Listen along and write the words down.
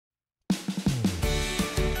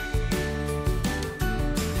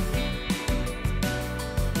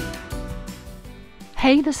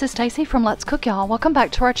Hey, this is Stacy from Let's Cook, y'all. Welcome back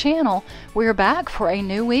to our channel. We're back for a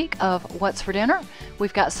new week of What's for Dinner.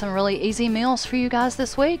 We've got some really easy meals for you guys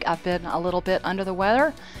this week. I've been a little bit under the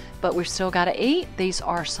weather, but we've still got to eat. These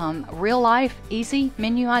are some real life, easy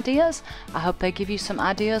menu ideas. I hope they give you some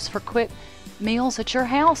ideas for quick meals at your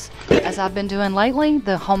house. As I've been doing lately,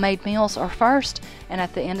 the homemade meals are first, and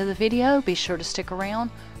at the end of the video, be sure to stick around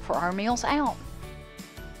for our meals out.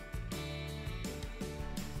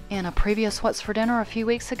 In a previous What's for Dinner a few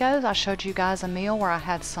weeks ago, I showed you guys a meal where I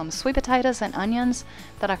had some sweet potatoes and onions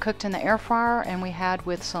that I cooked in the air fryer, and we had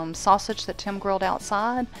with some sausage that Tim grilled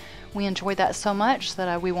outside. We enjoyed that so much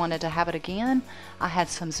that we wanted to have it again. I had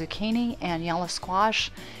some zucchini and yellow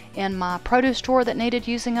squash in my produce drawer that needed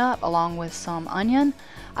using up, along with some onion.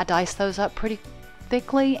 I diced those up pretty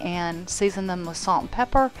thickly and seasoned them with salt and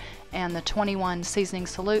pepper and the 21 seasoning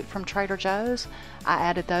salute from Trader Joe's. I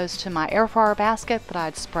added those to my air fryer basket that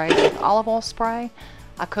I'd sprayed with olive oil spray.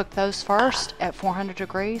 I cooked those first at 400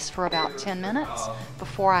 degrees for about 10 minutes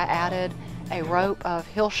before I added a rope of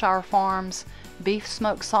Hillshire Farms beef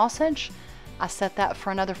smoked sausage. I set that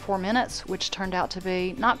for another 4 minutes, which turned out to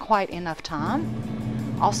be not quite enough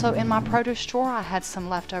time. Also in my produce drawer, I had some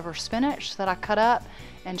leftover spinach that I cut up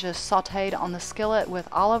and just sauteed on the skillet with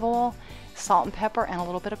olive oil, salt and pepper, and a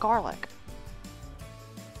little bit of garlic.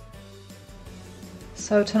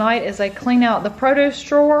 So tonight is a clean out the produce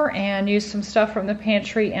drawer and use some stuff from the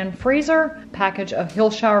pantry and freezer. Package of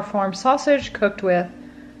Hillshire Farm sausage cooked with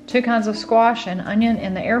 2 kinds of squash and onion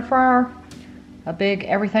in the air fryer. A big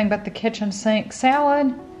everything but the kitchen sink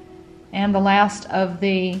salad. And the last of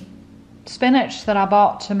the spinach that I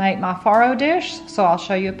bought to make my farro dish. So I'll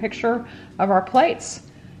show you a picture of our plates.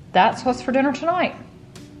 That's what's for dinner tonight.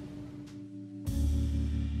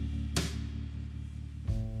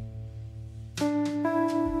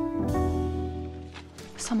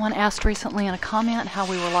 Someone asked recently in a comment how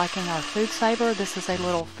we were liking our food saver. This is a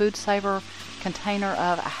little food saver container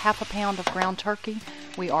of a ½ pound of ground turkey.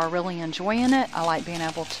 We are really enjoying it. I like being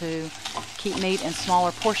able to keep meat in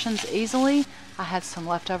smaller portions easily. I had some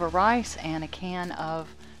leftover rice and a can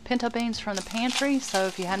of pinto beans from the pantry, so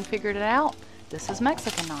if you hadn't figured it out, this is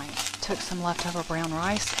Mexican night. Took some leftover brown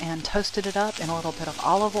rice and toasted it up in a little bit of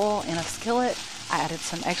olive oil in a skillet. I added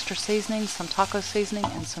some extra seasoning, some taco seasoning,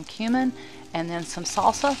 and some cumin, and then some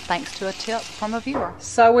salsa, thanks to a tip from a viewer.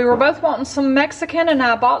 So we were both wanting some Mexican, and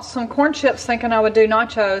I bought some corn chips thinking I would do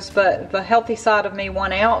nachos, but the healthy side of me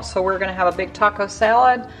won out, so we're gonna have a big taco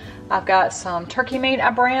salad. I've got some turkey meat I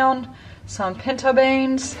browned, some pinto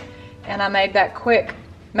beans, and I made that quick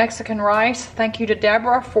Mexican rice. Thank you to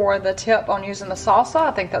Deborah for the tip on using the salsa.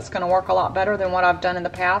 I think that's gonna work a lot better than what I've done in the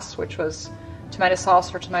past, which was tomato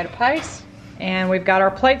sauce or tomato paste. And we've got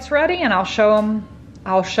our plates ready, and I'll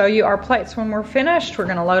show you our plates when we're finished. We're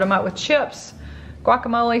gonna load them up with chips,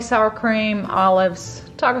 guacamole, sour cream, olives,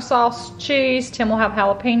 taco sauce, cheese. Tim will have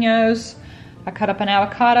jalapenos. I cut up an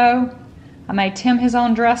avocado. I made Tim his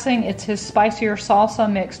own dressing. It's his spicier salsa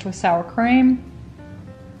mixed with sour cream.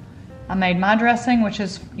 I made my dressing, which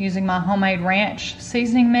is using my homemade ranch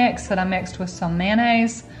seasoning mix that I mixed with some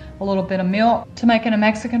mayonnaise, a little bit of milk. To make it a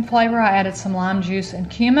Mexican flavor, I added some lime juice and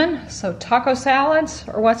cumin. So taco salads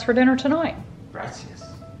are what's for dinner tonight. Gracias.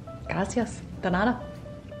 Gracias. De nada.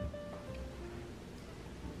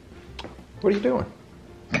 What are you doing?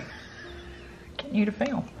 Getting you to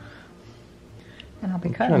film. And I'll be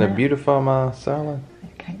cutting Trying to that. beautify my salad.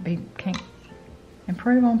 It can't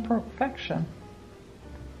improve on perfection.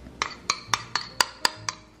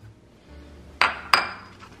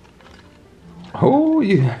 Oh,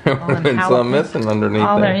 you have some missing underneath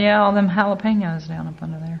there. Yeah, all them jalapenos down up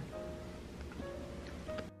under there.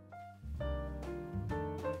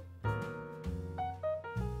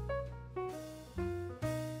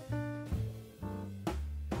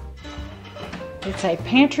 It's a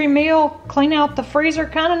pantry meal, clean out the freezer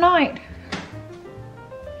kind of night.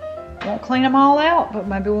 Won't clean them all out, but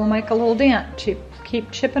maybe we'll make a little dent.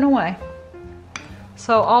 Keep chipping away.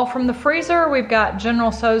 So all from the freezer, we've got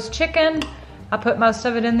General Tso's chicken. I put most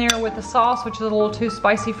of it in there with the sauce, which is a little too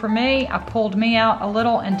spicy for me. I pulled me out a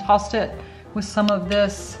little and tossed it with some of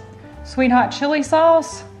this sweet hot chili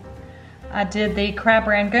sauce. I did the crab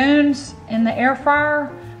rangoons in the air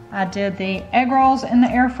fryer. I did the egg rolls in the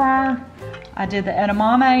air fryer. I did the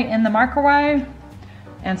edamame in the microwave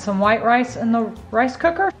and some white rice in the rice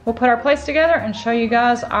cooker. We'll put our plates together and show you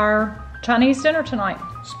guys our Chinese dinner tonight.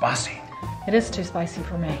 Spicy. It is too spicy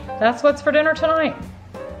for me. That's what's for dinner tonight.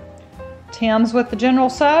 Tim's with the General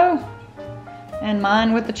Tso, and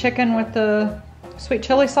mine with the chicken with the sweet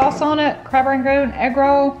chili sauce on it, crab rangoon, egg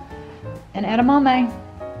roll, and edamame.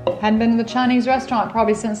 Hadn't been to the Chinese restaurant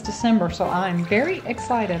probably since December, so I'm very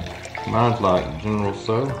excited. Mine's like General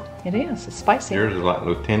So. It is. It's spicy. Yours is like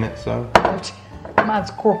Lieutenant So.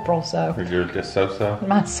 Mine's Corporal So. Or yours just So.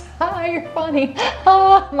 Mine's, oh, you're funny.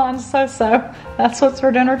 Oh, mine's So. That's what's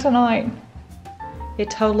for dinner tonight. It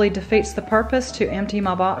totally defeats the purpose to empty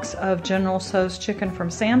my box of General So's chicken from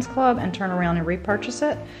Sam's Club and turn around and repurchase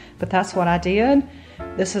it, but that's what I did.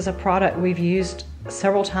 This is a product we've used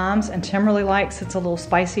several times and Tim really likes. It's a little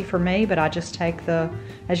spicy for me, but I just take the,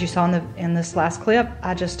 as you saw in this last clip,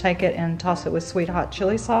 I just take it and toss it with sweet hot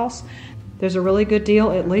chili sauce. There's a really good deal,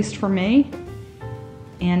 at least for me,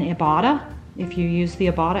 in Ibotta, if you use the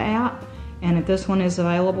Ibotta app. And if this one is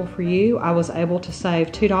available for you, I was able to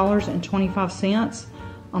save $2.25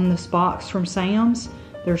 on this box from Sam's.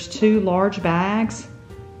 There's 2 large bags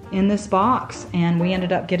in this box, and we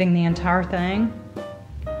ended up getting the entire thing.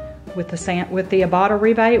 With the Ibotta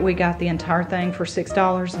rebate, we got the entire thing for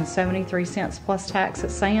 $6.73 plus tax at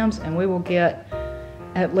Sam's, and we will get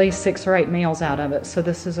at least 6 or 8 meals out of it. So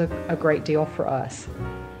this is a great deal for us.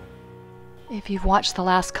 If you've watched the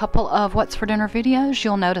last couple of What's for Dinner videos,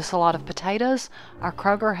 you'll notice a lot of potatoes. Our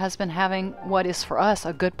Kroger has been having what is for us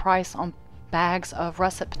a good price on bags of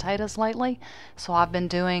russet potatoes lately. So I've been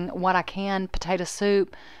doing what I can, potato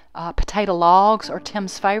soup, potato logs are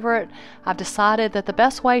Tim's favorite. I've decided that the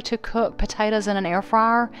best way to cook potatoes in an air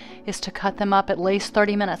fryer is to cut them up at least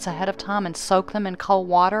 30 minutes ahead of time and soak them in cold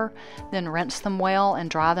water, then rinse them well and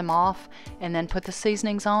dry them off, and then put the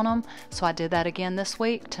seasonings on them. So I did that again this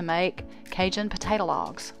week to make Cajun potato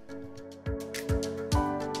logs.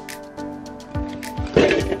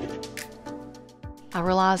 I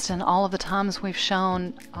realized in all of the times we've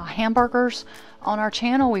shown hamburgers on our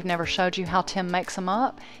channel, we've never showed you how Tim makes them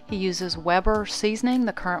up. He uses Weber seasoning.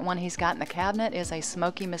 The current one he's got in the cabinet is a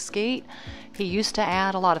smoky mesquite. He used to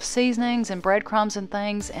add a lot of seasonings and breadcrumbs and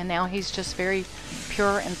things, and now he's just very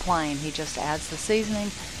pure and plain. He just adds the seasoning,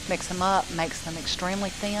 mix them up, makes them extremely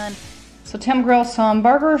thin. So Tim grilled some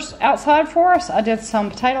burgers outside for us. I did some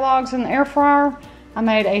potato logs in the air fryer. I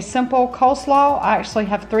made a simple coleslaw. I actually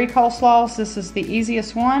have 3 coleslaws. This is the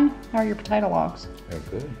easiest one. How are your potato logs? They're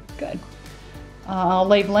good. Good. I'll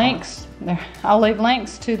leave links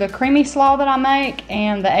to the creamy slaw that I make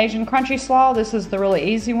and the Asian crunchy slaw. This is the really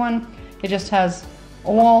easy one. It just has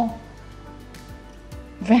oil,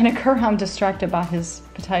 vinegar. I'm distracted by his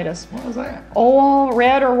potatoes. What was that? Oil,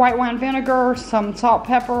 red or white wine vinegar, some salt,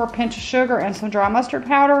 pepper, a pinch of sugar, and some dry mustard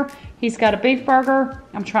powder. He's got a beef burger.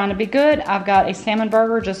 I'm trying to be good. I've got a salmon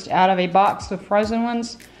burger just out of a box of frozen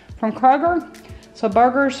ones from Kroger. So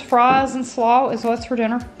burgers, fries, and slaw is what's for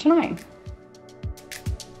dinner tonight.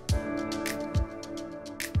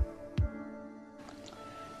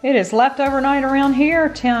 It is leftover night around here.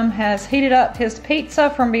 Tim has heated up his pizza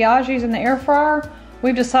from Biaggi's in the air fryer.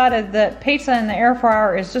 We've decided that pizza in the air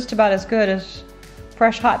fryer is just about as good as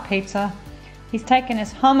fresh hot pizza. He's taken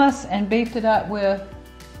his hummus and beefed it up with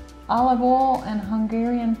olive oil and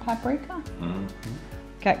Hungarian paprika.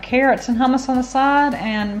 Got carrots and hummus on the side,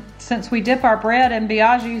 and since we dip our bread in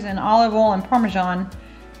Biaggi's in olive oil and Parmesan,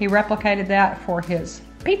 he replicated that for his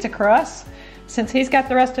pizza crust. Since he's got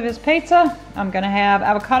the rest of his pizza, I'm gonna have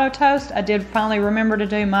avocado toast. I did finally remember to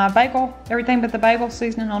do my bagel, everything but the bagel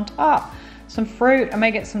seasoning on top. Some fruit, I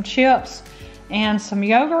may get some chips and some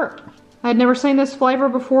yogurt. I had never seen this flavor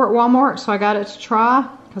before at Walmart, so I got it to try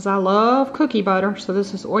because I love cookie butter. So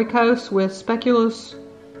this is Oikos with speculoos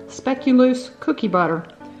cookie butter.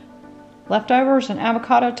 Leftovers and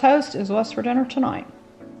avocado toast is what's for dinner tonight.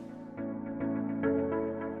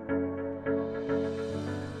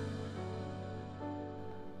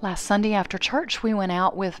 Last Sunday after church, we went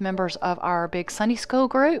out with members of our big Sunday school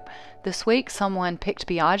group. This week, someone picked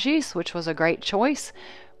Biaggi's, which was a great choice.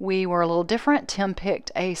 We were a little different. Tim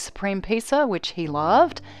picked a supreme pizza, which he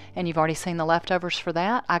loved, and you've already seen the leftovers for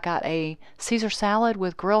that. I got a Caesar salad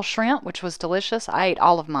with grilled shrimp, which was delicious. I ate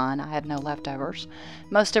all of mine. I had no leftovers.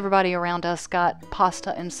 Most everybody around us got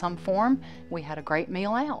pasta in some form. We had a great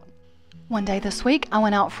meal out. One day this week, I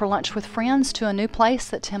went out for lunch with friends to a new place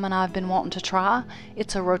that Tim and I have been wanting to try.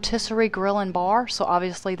 It's a rotisserie grill and bar, so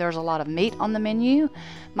obviously there's a lot of meat on the menu.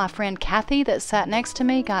 My friend Kathy that sat next to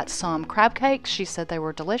me got some crab cakes. She said they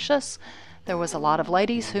were delicious. There was a lot of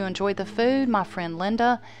ladies who enjoyed the food. My friend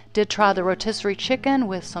Linda did try the rotisserie chicken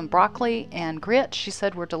with some broccoli and grits. She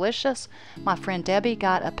said were delicious. My friend Debbie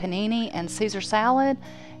got a panini and Caesar salad,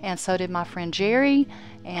 and so did my friend Jerry.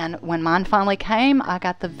 And when mine finally came, I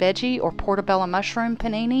got the veggie or portobello mushroom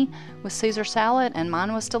panini with Caesar salad, and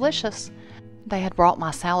mine was delicious. They had brought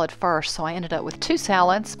my salad first, so I ended up with 2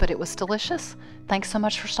 salads, but it was delicious. Thanks so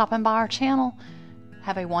much for stopping by our channel.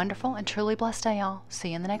 Have a wonderful and truly blessed day, y'all. See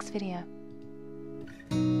you in the next video.